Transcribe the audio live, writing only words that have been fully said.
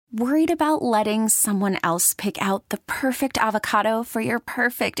Worried about letting someone else pick out the perfect avocado for your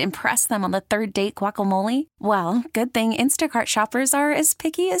perfect impress them on the third date guacamole? Well, good thing Instacart shoppers are as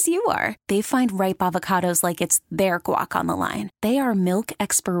picky as you are. They find ripe avocados like it's their guac on the line. They are milk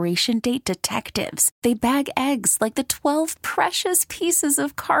expiration date detectives. They bag eggs like the 12 precious pieces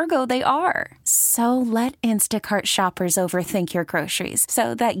of cargo they are. So let Instacart shoppers overthink your groceries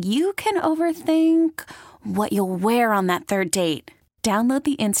so that you can overthink what you'll wear on that third date. Download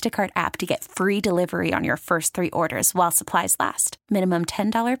the Instacart app to get free delivery on your first 3 orders while supplies last. Minimum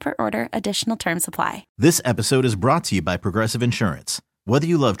 $10 per order. Additional terms apply. This episode is brought to you by Progressive Insurance. Whether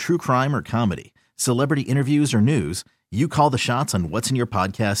you love true crime or comedy, celebrity interviews or news, you call the shots on what's in your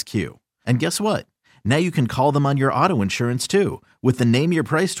podcast queue. And guess what? Now you can call them on your auto insurance too with the Name Your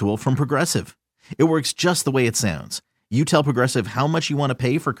Price tool from Progressive. It works just the way it sounds. You tell Progressive how much you want to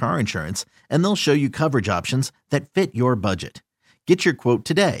pay for car insurance, and they'll show you coverage options that fit your budget. Get your quote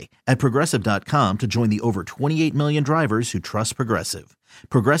today at Progressive.com to join the over 28 million drivers who trust Progressive.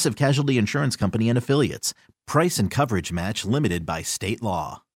 Progressive Casualty Insurance Company and Affiliates. Price and coverage match limited by state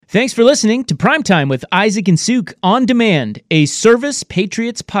law. Thanks for listening to Primetime with Isaac and Suk on Demand, a Service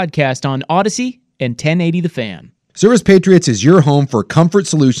Patriots podcast on Odyssey and 1080 The Fan. Service Patriots is your home for comfort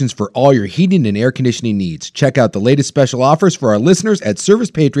solutions for all your heating and air conditioning needs. Check out the latest special offers for our listeners at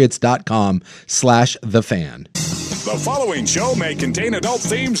servicepatriots.com/thefan. The following show may contain adult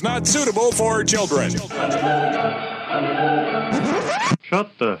themes not suitable for children. Shut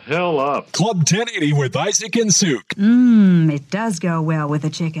the hell up. Club 1080 with Isaac and Suk. It does go well with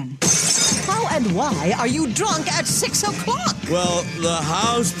a chicken. How and why are you drunk at 6 o'clock? Well, the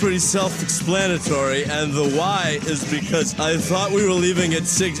how's pretty self-explanatory, and the why is because I thought we were leaving at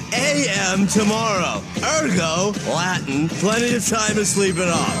 6 a.m. tomorrow. Ergo, Latin, plenty of time to sleep it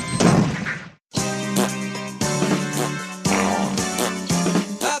off.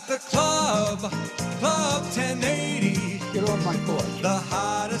 At the Club 1080. Get off my porch. The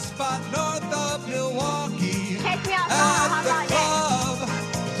hottest spot north of Milwaukee. Take me out at the Club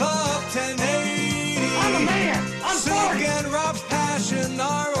 1080. I'm a man. I'm Suk and Rob's passion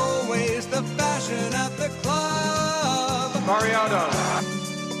are always the fashion at the club. Mariano.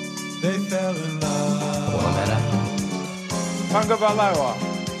 They fell in love. Tonga Valera.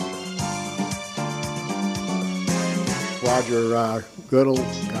 Roger Goodall,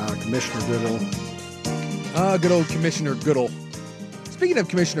 Commissioner Goodall. Good old Commissioner Goodall. Speaking of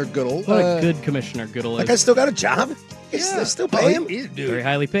Commissioner Goodall. What a good Commissioner Goodall is. That guy still got a job? They still pay him? Dude, Very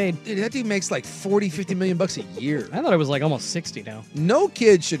highly paid. Dude, that dude makes like $40-50 million a year. I thought it was like almost 60 now. No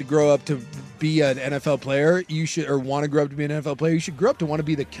kid should grow up to be an NFL player. You should, or want to grow up to be an NFL player. You should grow up to want to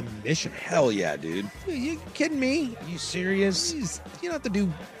be the commissioner. Hell yeah, dude. You kidding me? Are you serious? Jeez, you don't have to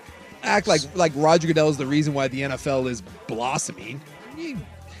act like Roger Goodell is the reason why the NFL is blossoming. You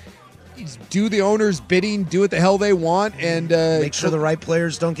just do the owner's bidding, do what the hell they want, and make sure the right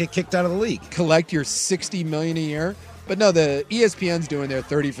players don't get kicked out of the league. Collect your $60 million a year. But no, the ESPN's doing their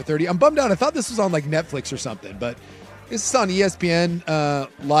 30 for 30. I'm bummed out. I thought this was on like Netflix or something, but this is on ESPN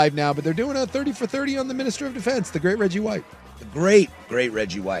live now. But they're doing a 30 for 30 on the Minister of Defense, the great Reggie White. The great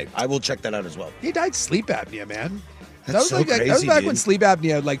Reggie White. I will check that out as well. He died sleep apnea, man. That's so crazy, that was back dude. when sleep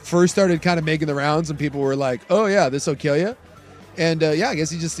apnea like first started kind of making the rounds, and people were like, "Oh yeah, this will kill you." And I guess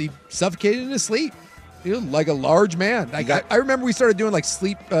he suffocated in his sleep. He was like a large man. I remember we started doing like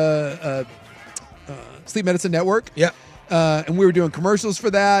sleep medicine network. Yeah. And we were doing commercials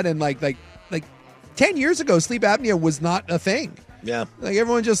for that, and like 10 years ago, sleep apnea was not a thing. Yeah. Like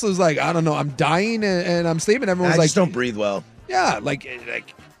everyone just was like, I don't know, I'm dying and I'm sleeping. Everyone was I like, just don't breathe well. Yeah,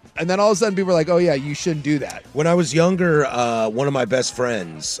 and then all of a sudden people were like, oh yeah, you shouldn't do that. When I was younger, one of my best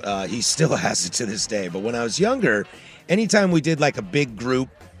friends, he still has it to this day, but when I was younger, anytime we did like a big group,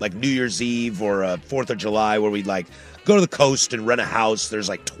 like New Year's Eve or 4th of July, where we'd like go to the coast and rent a house, there's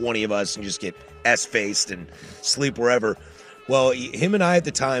like 20 of us and just get S-faced and sleep wherever. Well, him and I at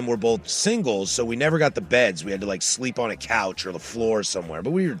the time were both singles, so we never got the beds. We had to like sleep on a couch or the floor somewhere,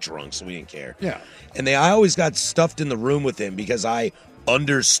 but we were drunk, so we didn't care. Yeah. And I always got stuffed in the room with him because I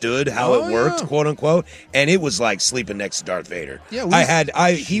understood how it worked, quote unquote, and it was like sleeping next to Darth Vader. Yeah,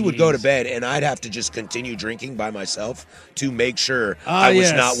 he would go to bed, and I'd have to just continue drinking by myself to make sure I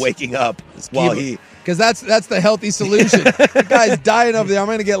was not waking up while he. Because that's the healthy solution. The guy's dying over there. I'm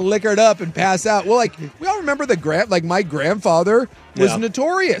going to get liquored up and pass out. Well, like we all remember my grandfather was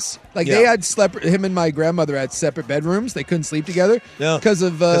notorious. Like they had him and my grandmother had separate bedrooms. They couldn't sleep together because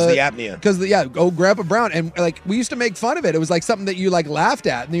of the apnea. Because old Grandpa Brown, and like we used to make fun of it. It was like something that you like laughed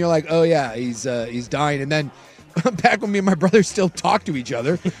at, and then you're like, oh yeah, he's dying. And then back when me and my brother still talked to each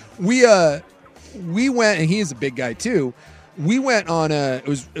other, we went, and he is a big guy too. we went on it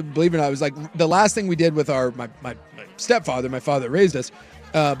was, believe it or not, it was like the last thing we did with my stepfather, my father that raised us.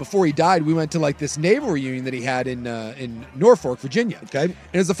 Before he died, we went to like this naval reunion that he had in Norfolk, Virginia. Okay. And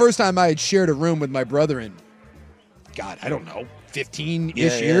it was the first time I had shared a room with my brother in, God, I don't know,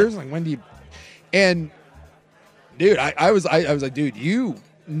 15-ish years. Like, when do you... And, dude, I was like, dude, you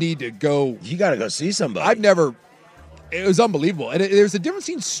need to go... You got to go see somebody. It was unbelievable. And there's a difference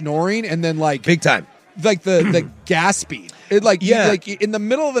between snoring and then, like... Big time. Like, the gas speed. It, like, like, in the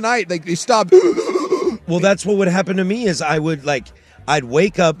middle of the night, like, they stopped... Well, that's what would happen to me is I'd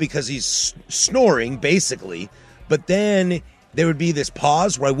wake up because he's snoring, basically, but then there would be this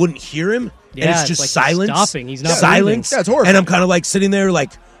pause where I wouldn't hear him, and it's just like silence. He's stopping. He's not silence. Yeah, it's horrible. And I'm kind of like sitting there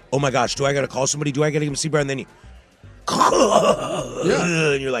like, oh my gosh, do I got to call somebody? Do I got to give him CPR? And then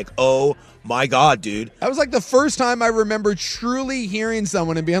and you're like, oh my God, dude. That was like the first time I remember truly hearing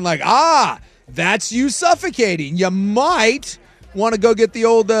someone and being like, that's you suffocating. You might want to go get the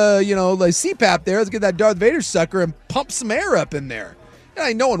old, like CPAP there. Let's get that Darth Vader sucker and pump some air up in there.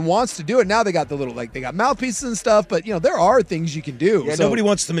 And no one wants to do it. Now they got the little, they got mouthpieces and stuff, but, there are things you can do. Yeah, so, nobody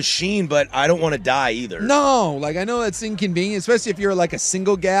wants the machine, but I don't want to die either. No, I know that's inconvenient, especially if you're like a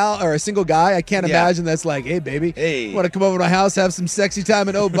single gal or a single guy. I can't imagine that's like, hey, baby, want to come over to my house, have some sexy time,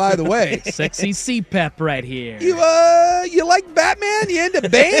 and oh, by the way. Sexy CPAP right here. You like Batman? You into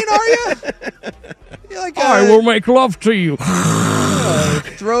Bane, are you? I will make love to you.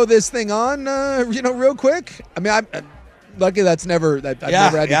 Throw this thing on, real quick. I mean, I'm lucky I've never had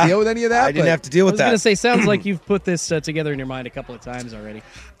to deal with any of that. I didn't have to deal with that. I was going to say, sounds like you've put this together in your mind a couple of times already.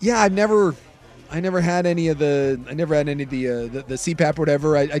 Yeah, I never had any of the CPAP or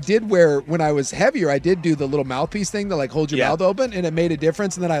whatever. I did when I was heavier, I did do the little mouthpiece thing to hold your mouth open, and it made a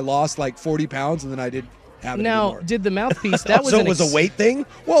difference. And then I lost 40 pounds, and then I did. Now, did the mouthpiece, that was so it was a weight thing?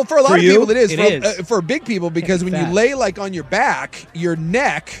 Well, for a lot of people it is. It is. For big people, because when you lay on your back, your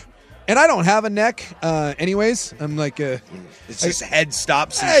neck, and I don't have a neck anyways. I'm like it's just head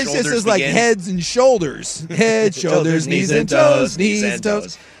stops and it's shoulders just like heads and shoulders. Head, shoulders, knees and toes. Knees and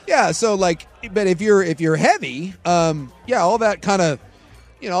toes. Yeah, so but if you're heavy, all that kind of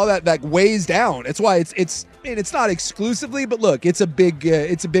all that weighs down. It's why it's not exclusively, but look, it's a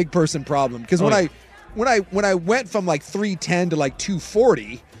big person problem because when I went from 310 to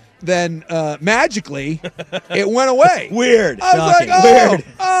 240, then magically it went away. Weird. I was like,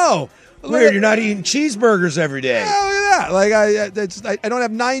 weird. You're not eating cheeseburgers every day. Oh yeah, I don't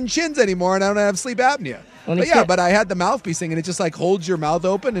have 9 chins anymore, and I don't have sleep apnea. But I had the mouthpiece thing, and it just holds your mouth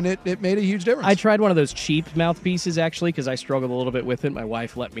open, and it made a huge difference. I tried one of those cheap mouthpieces, actually, because I struggled a little bit with it. My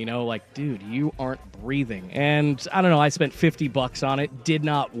wife let me know, dude, you aren't breathing. And I don't know, I spent $50 on it. Did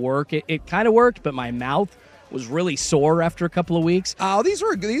not work. It kind of worked, but my mouth was really sore after a couple of weeks. Oh, these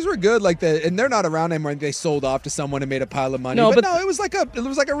were good. And they're not around anymore. They sold off to someone and made a pile of money. No, but it was like a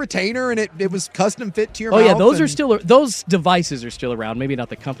retainer, and it was custom fit to your mouth. Oh yeah, those devices are still around. Maybe not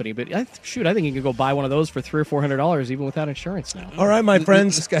the company, but I think you can go buy one of those for $300 or $400 even without insurance now. All right, my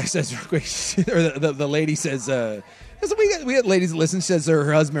friends. This guy says, or the lady says. We got ladies that listen. She says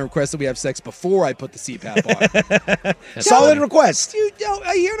her husband requested we have sex before I put the CPAP on. Solid request. You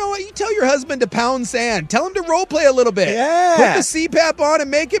know what? You tell your husband to pound sand. Tell him to role play a little bit. Yeah. Put the CPAP on and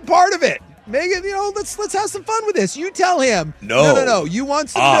make it part of it. Make it. Let's have some fun with this. You tell him. No. You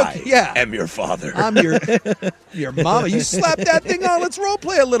want some? I am your father. I'm your mama. You slap that thing on. Let's role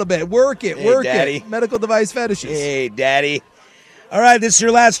play a little bit. Work it. Daddy. It. Medical device fetishes. Hey, daddy. All right, this is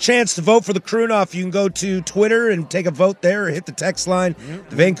your last chance to vote for the Croonoff. You can go to Twitter and take a vote there or hit the text line,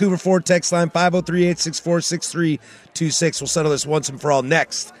 the Vancouver Ford text line, 503-864-6326. We'll settle this once and for all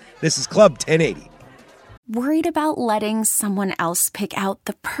next. This is Club 1080. Worried about letting someone else pick out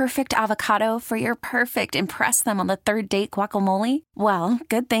the perfect avocado for your perfect impress them on the third date guacamole? Well,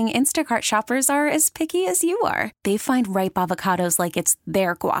 good thing Instacart shoppers are as picky as you are. They find ripe avocados like it's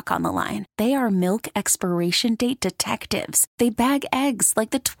their guac on the line. They are milk expiration date detectives. They bag eggs like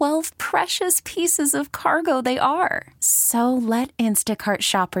the 12 precious pieces of cargo they are. So let Instacart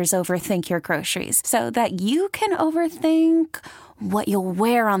shoppers overthink your groceries so that you can overthink what you'll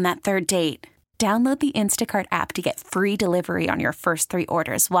wear on that third date. Download the Instacart app to get free delivery on your first 3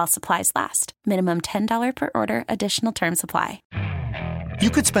 orders while supplies last. Minimum $10 per order. Additional terms apply. You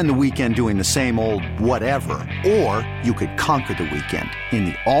could spend the weekend doing the same old whatever, or you could conquer the weekend in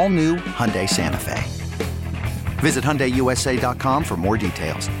the all-new Hyundai Santa Fe. Visit HyundaiUSA.com for more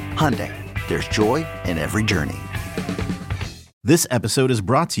details. Hyundai, there's joy in every journey. This episode is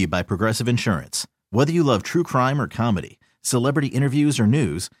brought to you by Progressive Insurance. Whether you love true crime or comedy, celebrity interviews or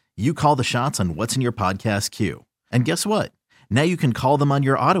news, you call the shots on what's in your podcast queue. And guess what? Now you can call them on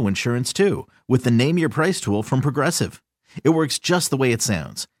your auto insurance too with the Name Your Price tool from Progressive. It works just the way it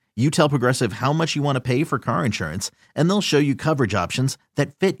sounds. You tell Progressive how much you want to pay for car insurance, and they'll show you coverage options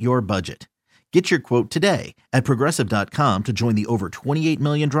that fit your budget. Get your quote today at Progressive.com to join the over 28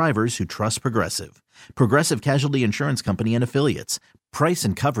 million drivers who trust Progressive. Progressive Casualty Insurance Company and Affiliates. Price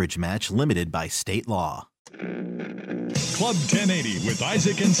and coverage match limited by state law. Club 1080 with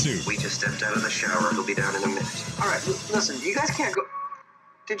Isaac and Sue. We just stepped out of the shower. He'll be down in a minute. All right, listen, you guys can't go...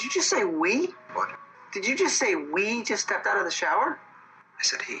 Did you just say we? What? Did you just say we just stepped out of the shower? I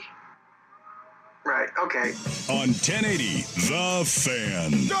said he. Right, okay. On 1080, The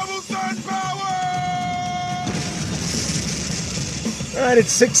Fan. Double sun power! All right,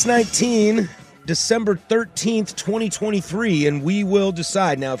 it's 6:19, December 13th, 2023, and we will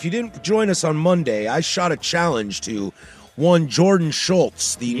decide. Now, if you didn't join us on Monday, I shot a challenge to one Jordan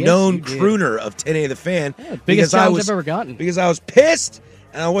Schultz, the known crooner of 10A The Fan. Yeah, biggest challenge I've ever gotten. Because I was pissed,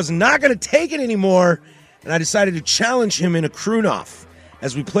 and I was not going to take it anymore, and I decided to challenge him in a croon-off.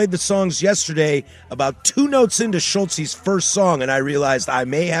 As we played the songs yesterday, about 2 notes into Schultz's first song, and I realized I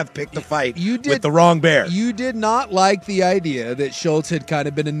may have picked the fight with the wrong bear. You did not like the idea that Schultz had kind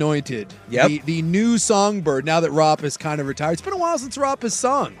of been anointed. Yep. The new songbird, now that Ropp is kind of retired. It's been a while since Ropp has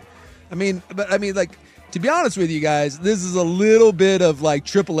sung. To be honest with you guys, this is a little bit of like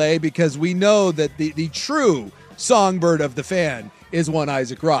AAA because we know that the true songbird of the fan is one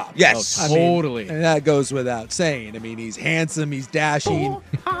Isaac Ropp. Yes. Totally. And that goes without saying. I mean, he's handsome, he's dashing.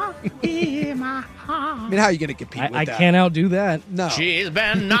 how are you going to compete with that? I can't outdo that. No. She's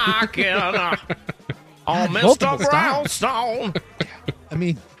been knocking on multiple Mr. Brownstone. I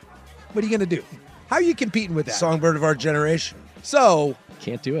mean, what are you going to do? How are you competing with that? Songbird of our generation. So,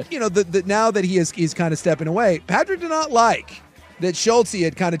 can't do it. You know, now that he's kind of stepping away, Patrick did not like that Schultz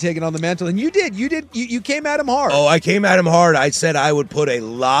had kind of taken on the mantle, and you came at him hard. Oh, I came at him hard. I said I would put a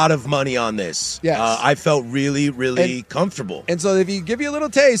lot of money on this. Yes. I felt really comfortable. And so if you give you a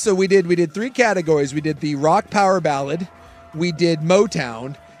little taste, so we did 3 categories. We did the rock power ballad, we did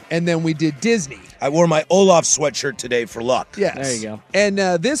Motown, and then we did Disney. I wore my Olaf sweatshirt today for luck. Yes. There you go. And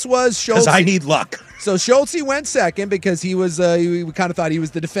this was Schultz. Because I need luck. So Schultz went second because he was, we kind of thought he was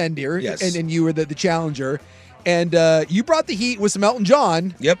the defender. Yes. And you were the challenger. And you brought the heat with some Elton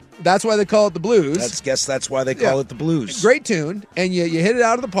John. Yep. That's why they call it the blues. That's why they call it the blues. Great tune. And you hit it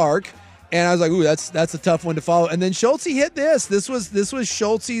out of the park. And I was like, ooh, that's a tough one to follow. And then Schultz hit this. This was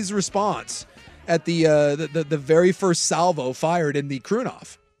Schultz's response at the very first salvo fired in the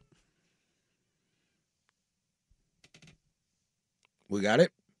croon-off. We got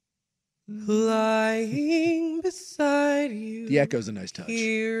it? Lying beside you. The echo's a nice touch.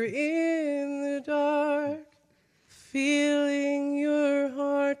 Here in the dark, feeling your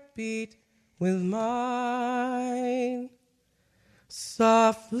heartbeat with mine.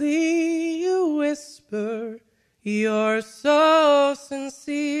 Softly you whisper, you're so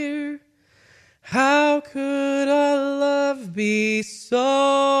sincere. How could our love be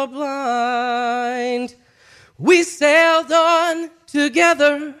so blind? We sailed on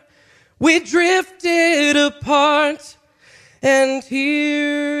together, we drifted apart, and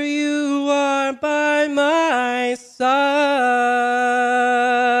here you are by my side.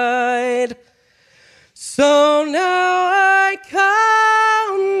 So now I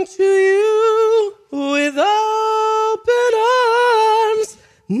come to you with open arms,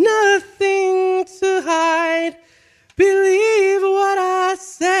 nothing to hide. Believe what I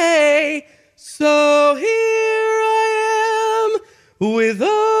say. So here I am with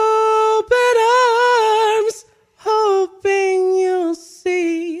open arms, hoping you'll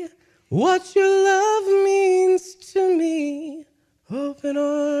see what your love means to me. Open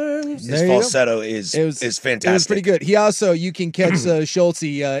arms. His falsetto is fantastic. It was pretty good. He also, you can catch Schultz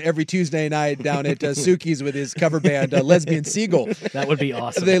every Tuesday night down at Suki's with his cover band, Lesbian Seagull. That would be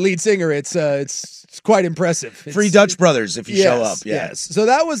awesome. The lead singer, it's quite impressive. Free Dutch Brothers if you show up. Yeah. Yes. So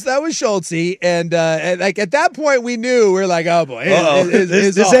that was Schultz, and like at that point we knew we were like, oh boy,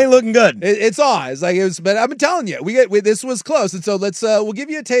 this ain't looking good. It's on. It's like it was, but I'm telling you, this was close, and so we'll give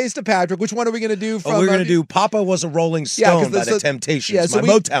you a taste of Patrick. Which one are we going to do? We're going to do "Papa Was a Rolling Stone" by the Temptations. Yeah, my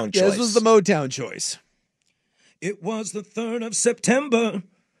Motown choice. This was the Motown choice. It was the 3rd of September.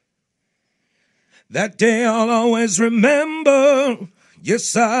 That day I'll always remember.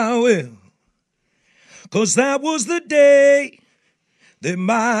 Yes, I will. 'Cause that was the day that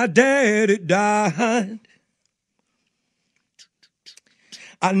my daddy died.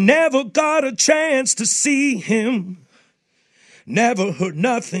 I never got a chance to see him. Never heard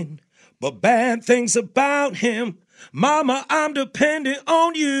nothing but bad things about him. Mama, I'm depending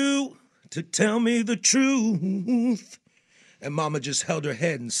on you to tell me the truth. And Mama just held her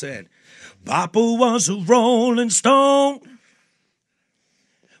head and said, Papa was a rolling stone.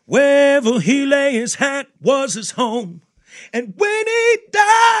 Wherever he lay, his hat was his home. And when he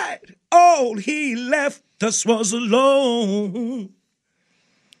died, all he left us was alone.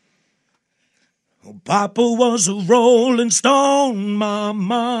 Oh, Papa was a rolling stone,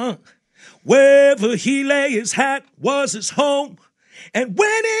 Mama. Wherever he lay, his hat was his home. And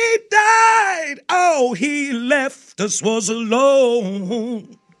when he died, all he left us was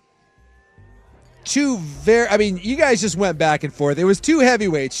alone. You guys just went back and forth. It was two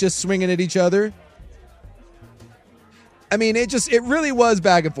heavyweights just swinging at each other. I mean, it really was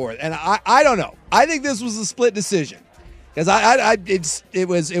back and forth. And I don't know. I think this was a split decision. Because it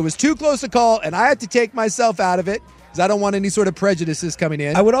was too close to call, and I had to take myself out of it because I don't want any sort of prejudices coming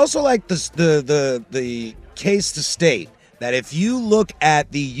in. I would also like the case to state that if you look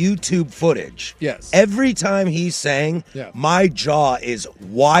at the YouTube footage, yes, every time he sang, my jaw is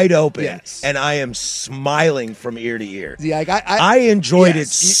wide open, and I am smiling from ear to ear. Yeah, I enjoyed it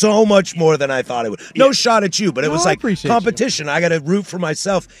so much more than I thought it would. No shot at you, but it was like competition. I got to root for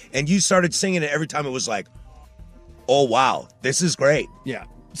myself, and you started singing it every time. It was like, oh, wow, this is great. Yeah.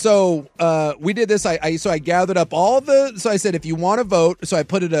 So we did this. I gathered up so I said, if you want to vote, so I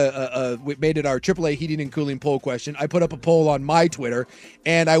put it we made it our AAA heating and cooling poll question. I put up a poll on my Twitter,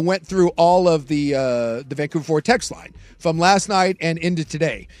 and I went through all of the Vancouver Ford text line from last night and into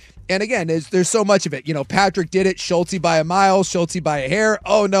today. And again, there's so much of it. You know, Patrick did it, Schultze by a mile, Schultze by a hair.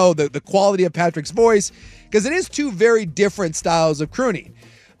 Oh no, the quality of Patrick's voice, because it is two very different styles of crooning.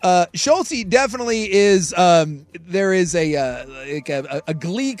 Schultze definitely is. There is a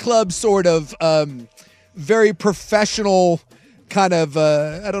Glee Club sort of very professional kind of.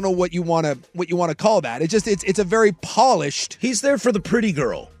 I don't know what you want to call that. It's a very polished. He's there for the pretty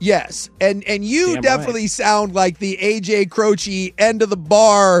girl. Yes, and you definitely sound like the AJ Croce end of the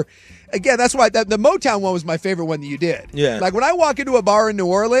bar. Again, that's why the Motown one was my favorite one that you did. Yeah, like when I walk into a bar in New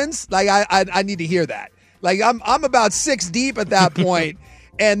Orleans, like I need to hear that. Like I'm about 6 deep at that point.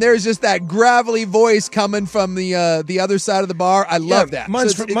 And there's just that gravelly voice coming from the other side of the bar. I love that.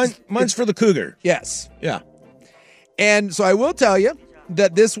 Mine's for the cougar. Yes. Yeah. And so I will tell you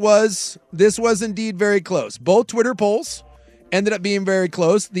that this was indeed very close. Both Twitter polls ended up being very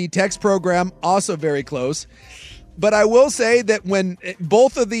close. The text program also very close. But I will say that when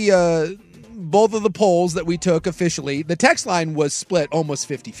both of the polls that we took officially, the text line was split almost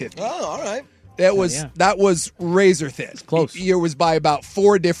 50-50. Oh, all right. That was razor thin. It's close. It was by about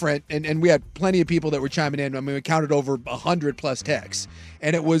 4 different, and we had plenty of people that were chiming in. I mean, we counted over 100 plus texts,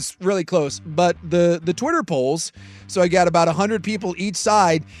 and it was really close. But the Twitter polls, so I got about 100 people each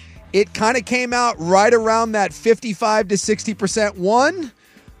side. It kind of came out right around that 55 to 60% one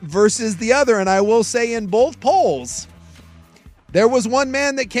versus the other. And I will say in both polls, there was one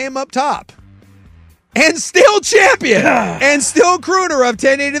man that came up top. And still champion, and still crooner of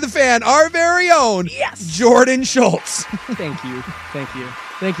 1080 The Fan, our very own Jordan Schultz. Thank you.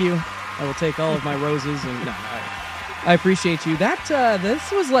 I will take all of my roses, and I appreciate you.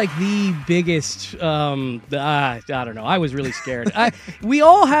 This was like the biggest. I don't know. I was really scared. We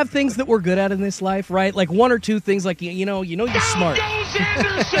all have things that we're good at in this life, right? Like 1 or 2 things. Like you're smart.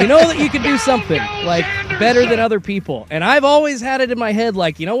 You know that you can do something like better than other people. And I've always had it in my head,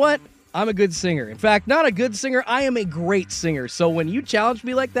 like, you know what? I'm a good singer. In fact, not a good singer. I am a great singer. So when you challenge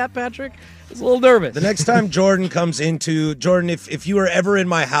me like that, Patrick, I was a little nervous. The next time Jordan comes Jordan, if you are ever in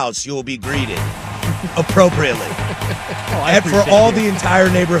my house, you will be greeted appropriately. And for all the entire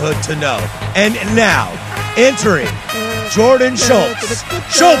neighborhood to know. And now, entering Jordan Schultz.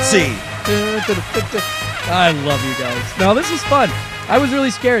 Schultzy. I love you guys. No, this is fun. I was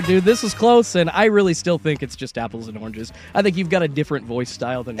really scared, dude. This was close, and I really still think it's just apples and oranges. I think you've got a different voice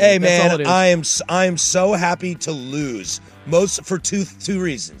style than me. Hey, That's all it man, is. I am so happy to lose. Most for two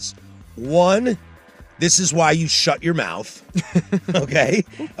reasons. One, this is why you shut your mouth. Okay?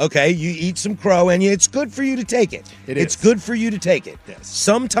 You eat some crow, and it's good for you to take it. It's good for you to take it. Yes.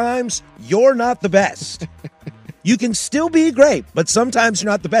 Sometimes you're not the best. You can still be great, but sometimes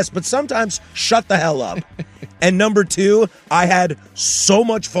you're not the best. But sometimes shut the hell up. And number 2, I had so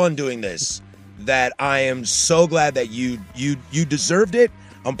much fun doing this that I am so glad that you deserved it.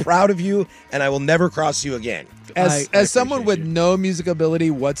 I'm proud of you, and I will never cross you again. As someone with no music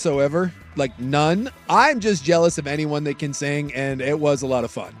ability whatsoever, like none, I'm just jealous of anyone that can sing, and it was a lot of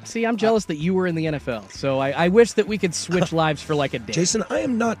fun. See, I'm jealous that you were in the NFL, so I wish that we could switch lives for like a day. Jason, I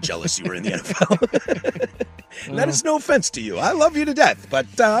am not jealous you were in the NFL. And that is no offense to you. I love you to death, but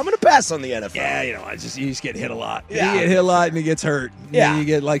I'm going to pass on the NFL. Yeah, you just get hit a lot. Yeah. You get hit a lot and he gets hurt. Yeah. You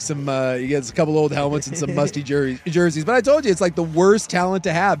get like you get a couple old helmets and some musty jerseys. But I told you, it's like the worst talent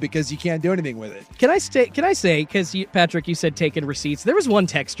to have because you can't do anything with it. Can I say, because Patrick, you said taking receipts. There was one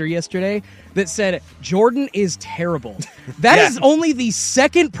texter yesterday that said, Jordan is terrible. That is only the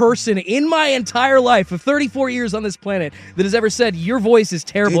second person in my entire life of 34 years on this planet that has ever said, your voice is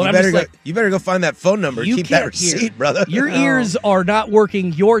terrible. Dude, you better go find that phone number and keep that receipt, brother. Your ears are not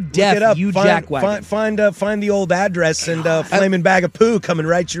working. You're deaf, you jackwagon. Find the old address and flaming bag of poo coming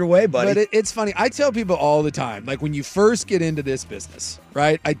right your way, buddy. But it's funny. I tell people all the time, like when you first get into this business,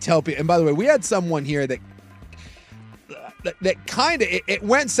 right? I tell people, and by the way, we had someone here that kind of, it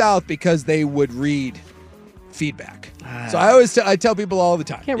went south because they would read feedback. So I tell people all the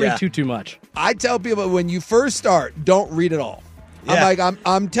time. Can't read too much. I tell people when you first start, don't read it all. Yeah.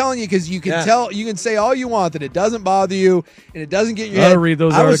 I'm telling you because you can tell, you can say all you want that it doesn't bother you and it doesn't get your head. Read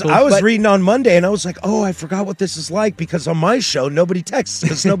those articles. I was reading on Monday and I was like, oh, I forgot what this is like because on my show nobody texts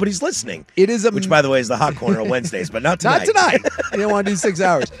because nobody's listening. Which, by the way, is the hot corner on Wednesdays, but not tonight. Not tonight. You don't want to do 6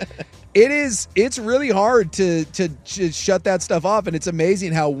 hours. It's really hard to shut that stuff off, and it's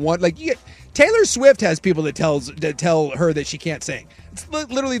amazing how Taylor Swift has people that tell her that she can't sing. It's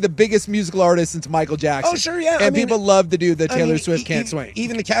literally the biggest musical artist since Michael Jackson. Oh, sure, yeah. And people love to do the Taylor Swift can't swing.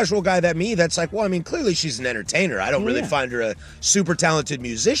 Even the casual guy that's like, well, I mean, clearly she's an entertainer. I don't really find her a super talented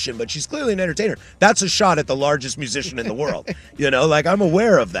musician, but she's clearly an entertainer. That's a shot at the largest musician in the world. I'm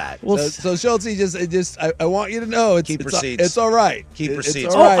aware of that. Well, so Schultze, I want you to know, it's all right. Keep receipts.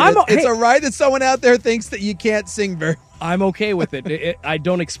 It's all right. It's all right that someone out there thinks that you can't sing very well. I'm okay with it. I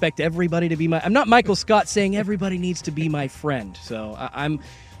don't expect everybody to be I'm not Michael Scott saying everybody needs to be my friend. So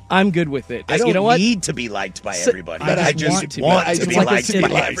I'm good with it. I don't you know what? need to be liked by everybody. I just want to be liked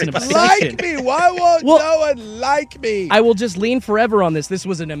by everybody. Like me. Why won't no one like me? I will just lean forever on this. This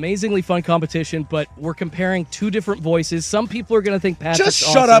was an amazingly fun competition, but we're comparing two different voices. Some people are going to think Patrick's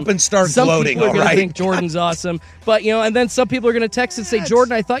just shut up and start gloating, Some people are going to right? think Jordan's awesome. But, and then some people are going to text and say,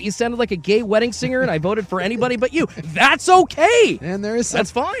 Jordan, I thought you sounded like a gay wedding singer, and I voted for anybody but you. That's okay. And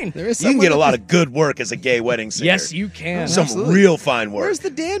that's fine. There is you can get a lot of good work as a gay wedding singer. Yes, you can. Some real fine work. Where's the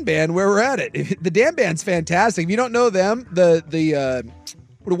Dan Band where we're at it? The Dan Band's fantastic. If you don't know them, the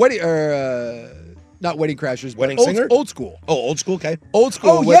wedding not Wedding Crashers, Wedding but Singer? Old School. Oh, Old School, okay. Old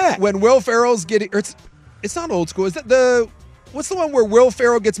School. Oh, When Will Ferrell's getting, it's not Old School. Is that what's the one where Will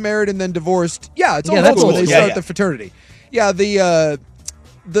Ferrell gets married and then divorced? Yeah, it's Old School. They start the fraternity. Yeah, the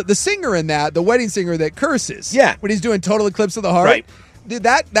singer in that, the wedding singer that curses. Yeah. When he's doing Total Eclipse of the Heart. Right.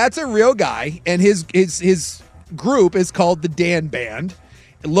 That's a real guy, and his group is called the Dan Band.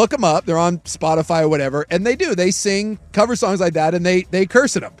 Look them up. They're on Spotify or whatever, and they sing cover songs like that, and they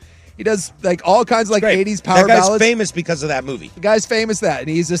curse at him. He does like all kinds of 80s power ballads. That guy's famous because of that movie. The guy's famous that, and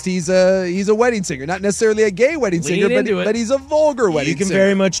he's a wedding singer, not necessarily a gay wedding singer, but he's a vulgar wedding singer. You can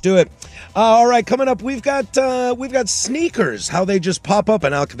very much do it. All right, coming up, we've got sneakers. How they just pop up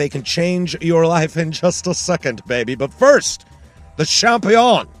and how they can change your life in just a second, baby. But first, the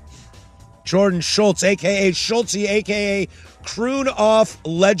champion, Jordan Schultz, a.k.a. Schultze, a.k.a. Croon Off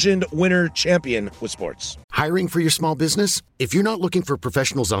Legend winner champion with sports. Hiring for your small business? If you're not looking for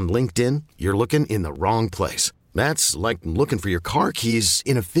professionals on LinkedIn, you're looking in the wrong place. That's like looking for your car keys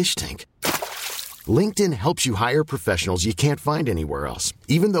in a fish tank. LinkedIn helps you hire professionals you can't find anywhere else,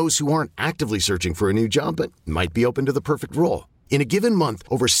 even those who aren't actively searching for a new job but might be open to the perfect role. In a given month,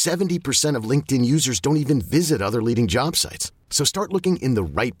 over 70% of LinkedIn users don't even visit other leading job sites. So start looking in the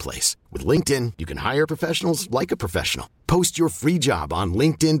right place. With LinkedIn, you can hire professionals like a professional. Post your free job on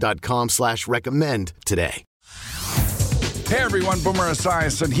linkedin.com/recommend today. Hey everyone, Boomer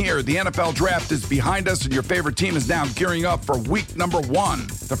Esiason here. The NFL Draft is behind us and your favorite team is now gearing up for week number 1.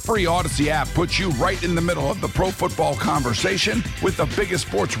 The free Odyssey app puts you right in the middle of the pro football conversation with the biggest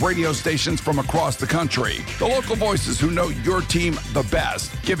sports radio stations from across the country. The local voices who know your team the best,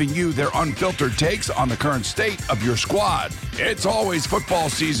 giving you their unfiltered takes on the current state of your squad. It's always football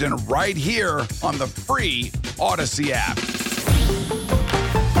season right here on the free Odyssey app.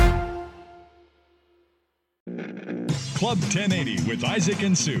 Club 1080 with Isaac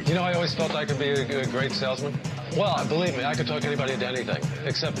and Sue. I always felt I could be a great salesman. Well, believe me, I could talk anybody into anything,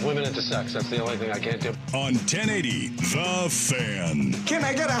 except women into sex. That's the only thing I can't do. On 1080, The Fan. Can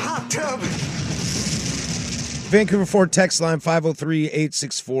I get a hot tub? Vancouver Ford text line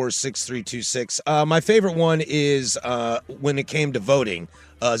 503-864-6326. My favorite one is when it came to voting,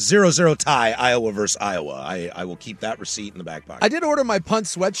 0-0 tie, Iowa versus Iowa. I will keep that receipt in the back pocket. I did order my punt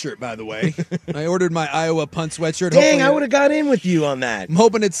sweatshirt, by the way. I ordered my Iowa punt sweatshirt. Dang, I would have got in with you on that. I'm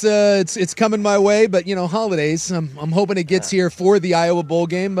hoping it's coming my way, but holidays. I'm hoping it gets here for the Iowa bowl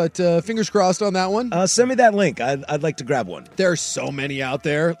game, but fingers crossed on that one. Send me that link. I'd like to grab one. There are so many out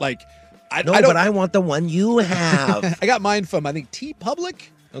there. Like, but I want the one you have. I got mine from, I think, TeePublic.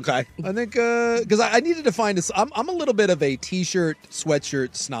 Okay. I think because I needed to find this. I'm a little bit of a t-shirt,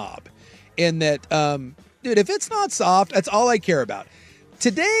 sweatshirt snob, in that, dude, if it's not soft, that's all I care about.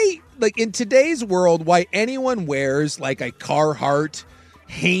 Today, like in today's world, why anyone wears like a Carhartt,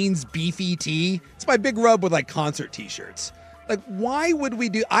 Hanes beefy tee? It's my big rub with like concert t-shirts. Like, why would we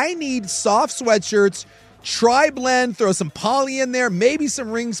do? I need soft sweatshirts, tri-blend, throw some poly in there, maybe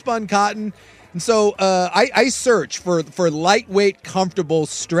some ring spun cotton. And so I search for lightweight, comfortable,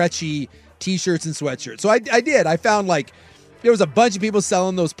 stretchy t-shirts and sweatshirts. So I did. I found like there was a bunch of people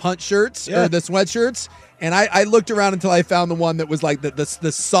selling those punt shirts or the sweatshirts. And I looked around until I found the one that was like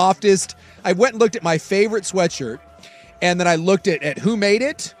the softest. I went and looked at my favorite sweatshirt. And then I looked at who made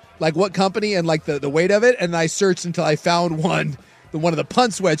it, like what company and like the weight of it. And I searched until I found one of the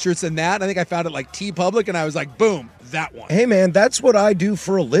punt sweatshirts and that. I think I found it like TeePublic. And I was like, boom, that one. Hey, man, that's what I do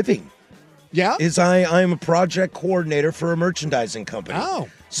for a living. Yeah, I'm a project coordinator for a merchandising company. Oh,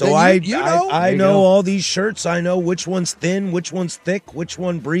 so I know all these shirts. I know which one's thin, which one's thick, which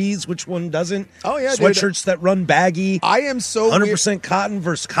one breathes, which one doesn't. Oh yeah, sweatshirts that run baggy. I am so 100% cotton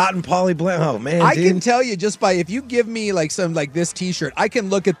versus cotton poly blend. Oh man, I can tell you just by if you give me like some like this T-shirt, I can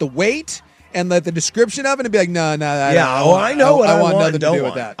look at the weight and let the description of it and be like, no. I know what I want nothing and don't to do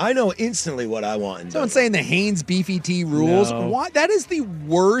want. with that. I know instantly what I want. And Someone's saying the Hanes beefy tee rules. No. What? That is the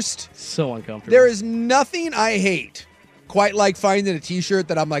worst. So uncomfortable. There is nothing I hate quite like finding a T-shirt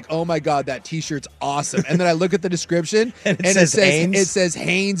that I'm like, oh my god, that T-shirt's awesome. And then I look at the description and it says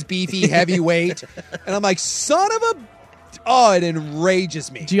Hanes beefy heavyweight, and I'm like, son of a. Oh, it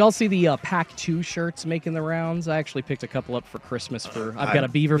enrages me. Do y'all see the Pack 2 shirts making the rounds? I actually picked a couple up for Christmas. I've got a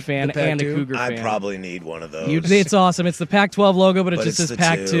Beaver fan and a Cougar fan. I probably need one of those. It's awesome. It's the Pac-12 logo, but it just says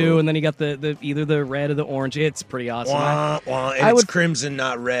Pack 2, 2, and then you got the either the red or the orange. It's pretty awesome. It's crimson,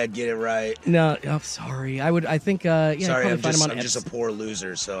 not red. Get it right. No, I'm sorry. I think. Sorry, I'm just a poor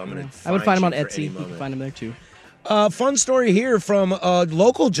loser, so I'm gonna. I would find them on Etsy. You can find them there too. Fun story here from a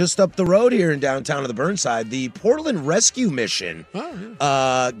local just up the road here in downtown of the Burnside. The Portland Rescue Mission,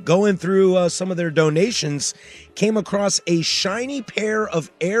 going through some of their donations, came across a shiny pair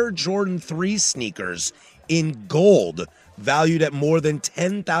of Air Jordan 3 sneakers in gold, valued at more than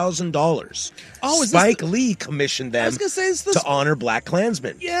 $10,000. Oh, Spike Lee commissioned them to honor Black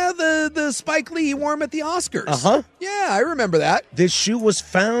Klansmen. Yeah, the Spike Lee he wore them at the Oscars. Uh-huh. Yeah, I remember that. This shoe was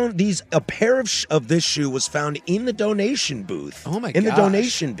found. A pair of this shoe was found in the donation booth. Oh my In the gosh.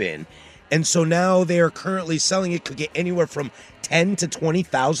 donation bin, and so now they are currently selling it. Could get anywhere from $10,000 to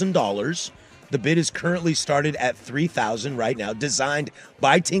 $20,000. The bid is currently started at $3,000 right now. Designed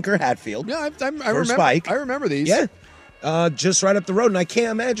by Tinker Hatfield. Yeah, I remember. Spike. I remember these. Yeah. Just right up the road, and I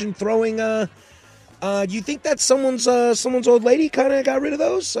can't imagine throwing. You think that someone's old lady kind of got rid of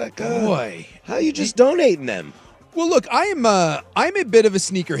those? Like, boy, how you just donating them? Well, look, I'm a bit of a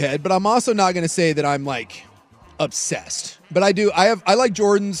sneakerhead, but I'm also not going to say that I'm like obsessed. But I do. I like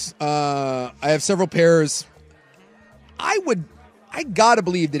Jordans. I have several pairs. I gotta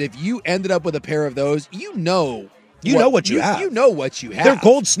believe that if you ended up with a pair of those, you know what you have. You know what you have. They're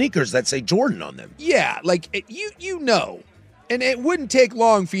gold sneakers that say Jordan on them. Yeah, like you know, and it wouldn't take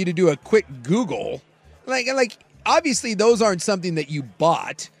long for you to do a quick Google. Like obviously those aren't something that you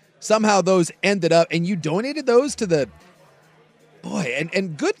bought. Somehow those ended up, and you donated those to the boy.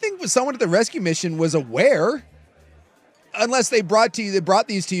 And good thing was someone at the rescue mission was aware. Unless they brought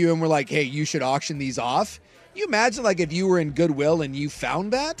these to you and were like, hey, you should auction these off. You imagine like if you were in Goodwill and you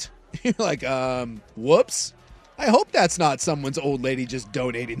found that, you're like, whoops. I hope that's not someone's old lady just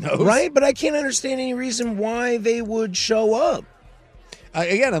donating those. Right, but I can't understand any reason why they would show up.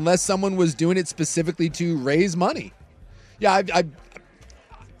 Again, unless someone was doing it specifically to raise money. Yeah,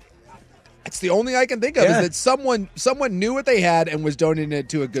 it's the only I can think of is that someone knew what they had and was donating it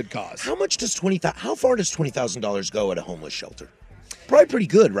to a good cause. How far does $20,000 go at a homeless shelter? Probably pretty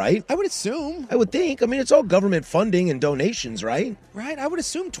good, right? I would assume. I would think. I mean, it's all government funding and donations, right? Right. I would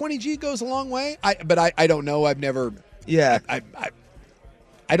assume 20G goes a long way. But I don't know. I've never. Yeah.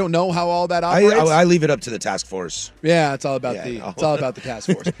 I don't know how all that operates. I leave it up to the task force. Yeah, it's all about the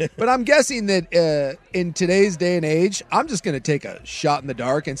task force. But I'm guessing that in today's day and age, I'm just going to take a shot in the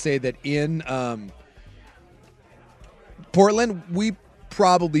dark and say that in Portland, we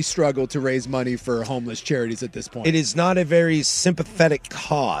probably struggle to raise money for homeless charities at this point. It is not a very sympathetic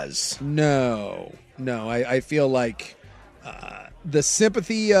cause. No. I feel like the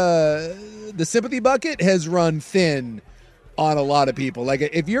sympathy bucket has run thin on a lot of people. Like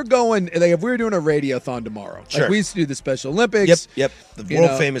if you're going, like if we were doing a radiothon tomorrow, Sure. like we used to do the Special Olympics. Yep. The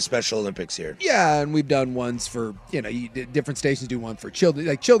world famous Special Olympics here. Yeah, and we've done ones for, different stations do one for children.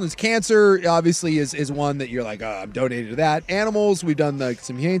 Like children's cancer obviously is one that you're like, I'm donating to that. Animals, we've done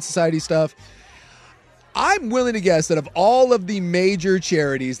some Humane Society stuff. I'm willing to guess that of all of the major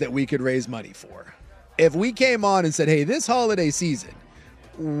charities that we could raise money for, if we came on and said, hey, this holiday season,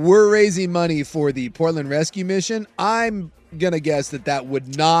 we're raising money for the Portland Rescue Mission, I'm going to guess that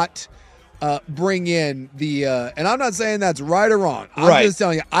would not bring in the, and I'm not saying that's right or wrong. I'm just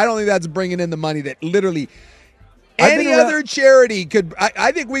telling you, I don't think that's bringing in the money that literally any other charity could.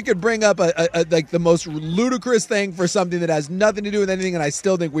 I think we could bring up a like the most ludicrous thing for something that has nothing to do with anything, and I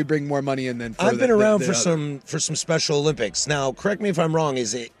still think we bring more money in than for I've been around for some Special Olympics. Now, correct me if I'm wrong.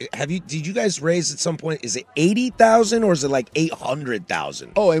 Did you guys raise at some point? Is it 80,000 or is it like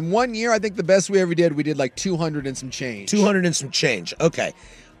 800,000? Oh, in 1 year, I think the best we ever did, we did like 200 and some change. 200 and some change. Okay.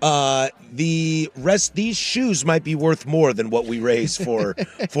 These shoes might be worth more than what we raise for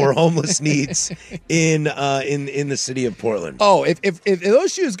homeless needs in the city of Portland. Oh, if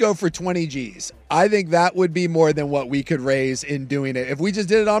those shoes go for 20 G's, I think that would be more than what we could raise in doing it. If we just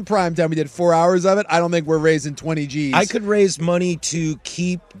did it on Primetime, we did 4 hours of it, I don't think we're raising 20 G's. I could raise money to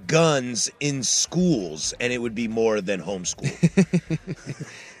keep guns in schools, and it would be more than homeschool.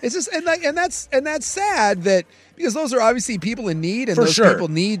 It's just and that's sad that because those are obviously people in need and For those sure. people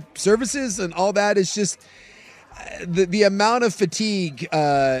need services and all that. It's just the amount of fatigue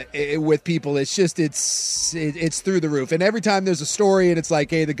with people. It's just it's through the roof. And every time there's a story and it's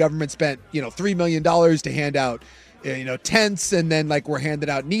like, hey, the government spent $3 million to hand out tents, and then like we're handing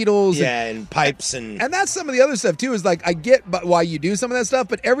out needles and pipes and that's some of the other stuff too. Is like I get why you do some of that stuff,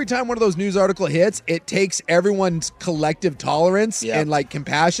 but every time one of those news article hits, it takes everyone's collective tolerance and like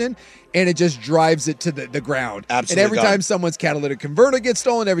compassion, and it just drives it to the ground. Absolutely. And every time someone's catalytic converter gets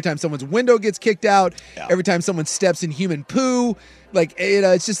stolen, every time someone's window gets kicked out, every time someone steps in human poo, like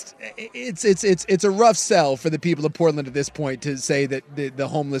it's just it's a rough sell for the people of Portland at this point to say that the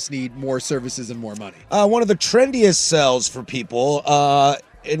homeless need more services and more money. One of the trendiest sells for people.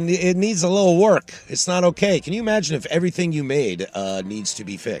 It needs a little work. It's not okay. Can you imagine if everything you made needs to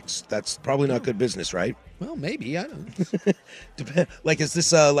be fixed? That's probably not good business, right? Well, maybe. I don't know. Like, is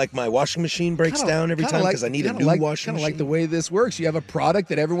this like my washing machine breaks down every time because I need a new washing machine? Kind of like the way this works. You have a product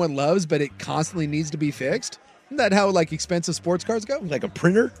that everyone loves, but it constantly needs to be fixed. Isn't that how like expensive sports cars go? Like a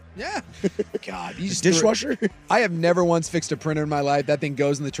printer? Yeah. God, you just dishwasher? I have never once fixed a printer in my life. That thing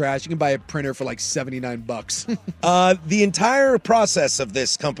goes in the trash. You can buy a printer for like $79. The entire process of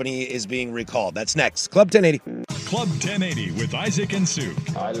this company is being recalled. That's next. Club 1080. Club 1080 with Isaac and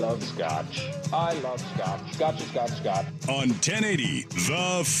Suk. I love scotch. I love scotch. Scotch, scotch, scotch. On 1080,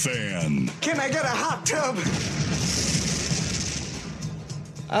 The Fan. Can I get a hot tub?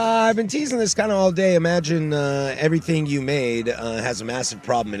 I've been teasing this kind of all day. Imagine everything you made has a massive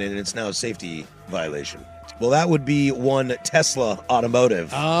problem in it, and it's now a safety violation. Well, that would be one Tesla Automotive.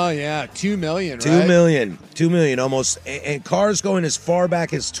 Oh, yeah. $2 million, right? $2 million almost. And cars going as far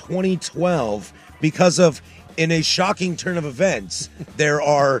back as 2012 because of, in a shocking turn of events, there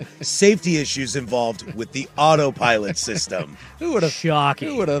are safety issues involved with the autopilot system. Who would have shocking?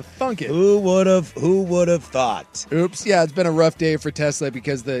 Who would have thunk it? Who would have thought? Oops. Yeah, it's been a rough day for Tesla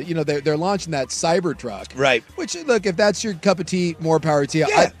because they're launching that Cybertruck. Right. Which, look, if that's your cup of tea, more power to you.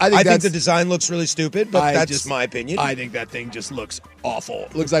 Yeah, I think the design looks really stupid, but that's my opinion. I think that thing just looks awful.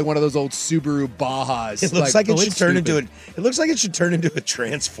 It looks like one of those old Subaru Bajas. It looks like it should turn into it looks like it should turn into a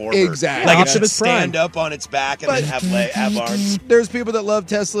transformer. Exactly. Like it should stand up on its back and then have arms. There's people that love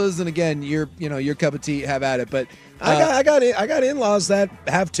Teslas, and again, your cup of tea, have at it. But I got in-laws that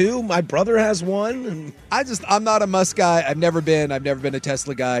have two. My brother has one. And I'm not a Musk guy. I've never been a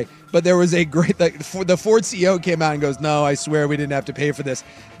Tesla guy. But there was a great the Ford CEO came out and goes, "No, I swear we didn't have to pay for this."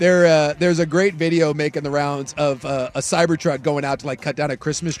 There's a great video making the rounds of a Cybertruck going out to like cut down a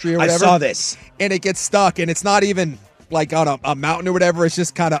Christmas tree or whatever. I saw this, and it gets stuck, and it's not even like on a mountain or whatever. It's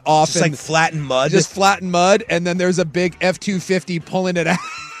just kind of off, just like flattened mud. Just flattened mud, and then there's a big F-250 pulling it out.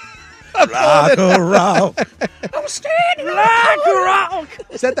 Rock a rock. I'm standing like a rock.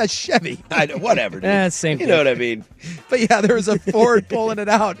 Is that Chevy? I know, whatever. Dude. Same thing. You know what I mean? But yeah, there was a Ford pulling it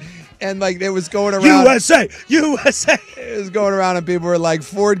out, and like it was going around. USA. It was going around, and people were like,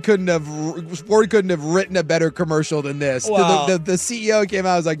 Ford couldn't have written a better commercial than this. Wow. The CEO came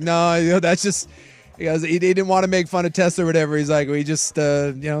out and was like, no, that's just. Because he didn't want to make fun of Tesla or whatever. He's like, we just,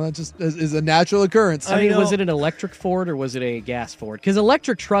 that just is a natural occurrence. I mean, was it an electric Ford or was it a gas Ford? Because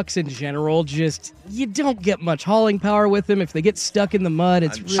electric trucks in general, you don't get much hauling power with them. If they get stuck in the mud,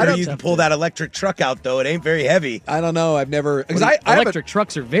 it's really tough. You can pull that electric truck out, though. It ain't very heavy. I don't know. I've never. Electric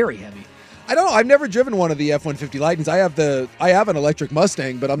trucks are very heavy. I don't know. I've never driven one of the F-150 Lightnings. I have an electric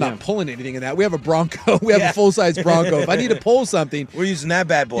Mustang, but I'm not pulling anything in that. We have a Bronco. We have a full-size Bronco. If I need to pull something, we're using that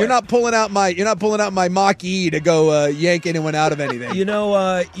bad boy. You're not pulling out my Mach-E to go yank anyone out of anything. You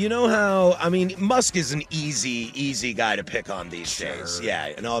know how, I mean, Musk is an easy guy to pick on these days.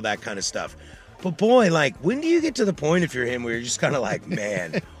 Yeah, and all that kind of stuff. But boy, like, when do you get to the point, if you're him, where you're just kind of like,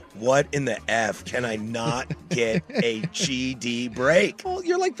 man, what in the F can I not get a GD break? Well,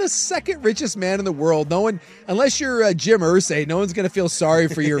 you're like the second richest man in the world. No one, unless you're Jim Irsay, no one's going to feel sorry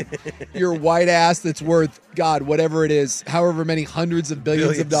for your white ass that's worth, God, whatever it is, however many hundreds of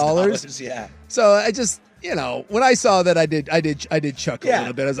billions of dollars. Yeah. So I just, when I saw that, I did chuckle a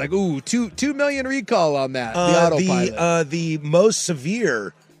little bit. I was like, ooh, 2 million recall on that. The autopilot. The most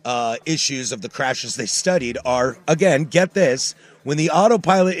severe issues of the crashes they studied are, again, get this, when the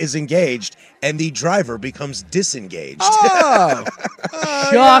autopilot is engaged and the driver becomes disengaged. Shocking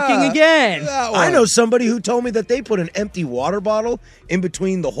again. I know somebody who told me that they put an empty water bottle in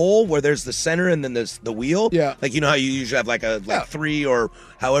between the hole where there's the center and then there's the wheel. Yeah. Like, you know how you usually have like 3 or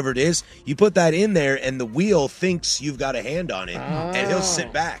however it is? You put that in there and the wheel thinks you've got a hand on it and he'll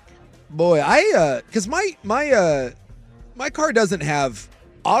sit back. Boy, because my car doesn't have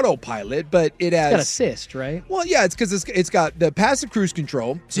autopilot, but it has... It's got assist, right? Well, yeah, it's because it's got the passive cruise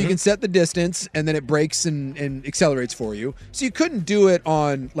control, so you can set the distance, and then it brakes and accelerates for you. So you couldn't do it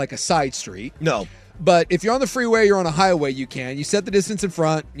on, like, a side street. No. But if you're on the freeway, you're on a highway, you can. You set the distance in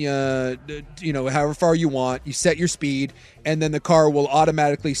front, however far you want. You set your speed, and then the car will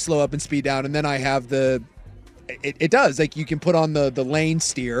automatically slow up and speed down. And then I have it does. Like, you can put on the lane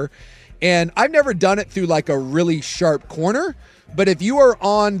steer. And I've never done it through, like, a really sharp corner. But if you are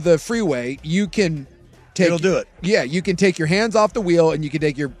on the freeway, you can it'll do it. Yeah, you can take your hands off the wheel, and you can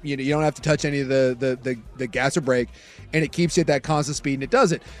take you don't have to touch any of the gas or brake, and it keeps you at that constant speed, and it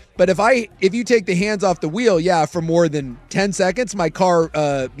does it. But if you take the hands off the wheel, for more than 10 seconds, my car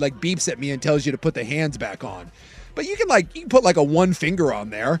beeps at me and tells you to put the hands back on. But you can put like a one finger on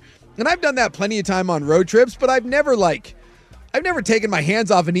there, and I've done that plenty of time on road trips, but I've never taken my hands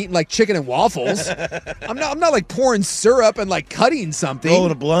off and eaten like chicken and waffles. I'm not like pouring syrup and like cutting something.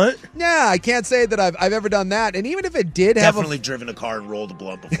 Rolling a blunt? Yeah, I can't say that I've ever done that. And even if it did have definitely driven a car and rolled a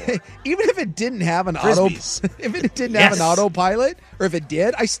blunt before. Even if it didn't have an have an autopilot, or if it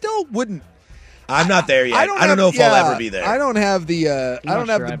did, I still wouldn't. I'm not there yet. I don't know if I'll ever be there. I don't have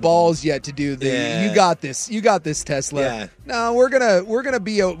the balls yet to do the. Yeah. You got this, Tesla. Yeah. No, we're gonna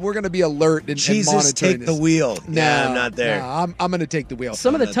be alert and Jesus, monitoring take this. the wheel. No, I'm not there. No, I'm gonna take the wheel.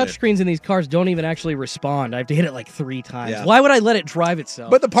 Some of the touchscreens in these cars don't even actually respond. I have to hit it like 3 times. Yeah. Why would I let it drive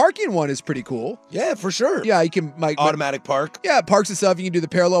itself? But the parking one is pretty cool. Yeah, for sure. Yeah, you can automatic park. Yeah, it parks itself. You can do the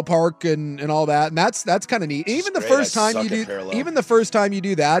parallel park and all that, and that's kind of neat. Even the first time you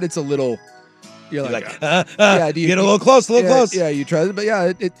do that, it's a little. You're like do you get a little close, close. Yeah, you try it, but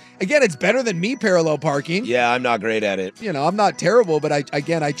yeah, it's better than me parallel parking. Yeah, I'm not great at it. I'm not terrible, but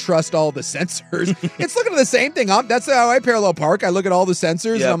I trust all the sensors. It's looking at the same thing. That's how I parallel park. I look at all the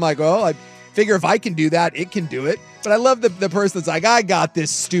sensors, and I'm like, well, I figure if I can do that, it can do it. But I love the person that's like, I got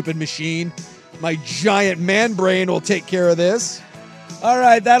this stupid machine. My giant man brain will take care of this. All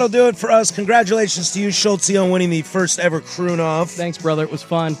right, that'll do it for us. Congratulations to you, Schultz, on winning the first ever Croon-Off. Thanks, brother. It was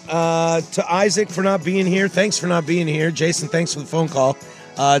fun. To Isaac for not being here. Thanks for not being here. Jason, thanks for the phone call.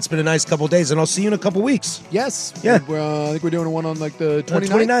 It's been a nice couple of days, and I'll see you in a couple weeks. Yes. Yeah. I think we're doing one on like the 29th.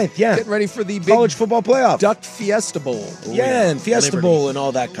 29th, yeah. Getting ready for the big college football playoff. Duck Fiesta Bowl. And Fiesta Bowl and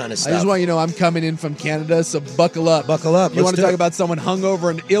all that kind of stuff. I just want you to know I'm coming in from Canada, so buckle up. Buckle up. You want to talk about someone hungover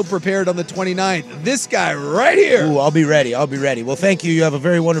and ill-prepared on the 29th? This guy right here. Ooh, I'll be ready. Well, thank you. You have a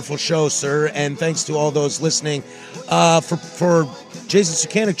very wonderful show, sir, and thanks to all those listening. For Jason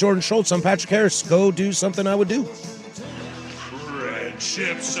Sukanik, Jordan Schultz, I'm Patrick Harris. Go do something I would do.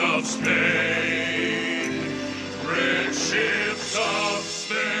 Ships of Spain, red ships of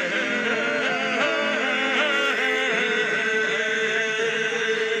Spain.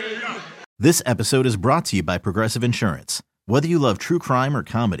 This episode is brought to you by Progressive Insurance. Whether you love true crime or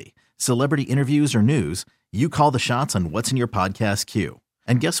comedy, celebrity interviews or news, you call the shots on what's in your podcast queue.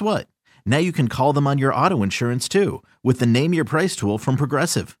 And guess what? Now you can call them on your auto insurance too with the Name Your Price tool from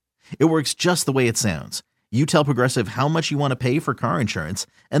Progressive. It works just the way it sounds. You tell Progressive how much you want to pay for car insurance,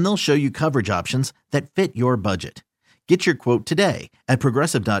 and they'll show you coverage options that fit your budget. Get your quote today at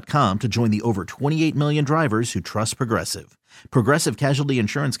Progressive.com to join the over 28 million drivers who trust Progressive. Progressive Casualty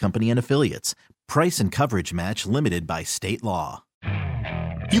Insurance Company and Affiliates. Price and coverage match limited by state law.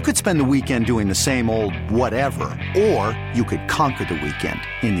 You could spend the weekend doing the same old whatever, or you could conquer the weekend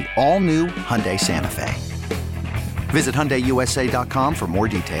in the all-new Hyundai Santa Fe. Visit HyundaiUSA.com for more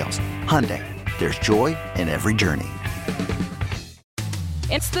details. Hyundai, there's joy in every journey.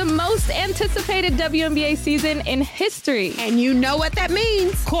 It's the most anticipated WNBA season in history. And you know what that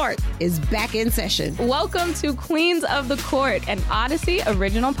means. Court is back in session. Welcome to Queens of the Court, an Odyssey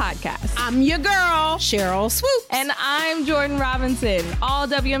original podcast. I'm your girl, Cheryl Swoop. And I'm Jordan Robinson. All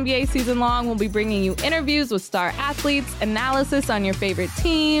WNBA season long, we'll be bringing you interviews with star athletes, analysis on your favorite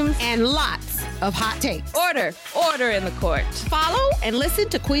teams, and lots of hot takes. Order in the court. Follow and listen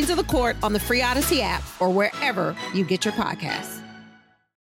to Queens of the Court on the free Odyssey app or wherever you get your podcasts.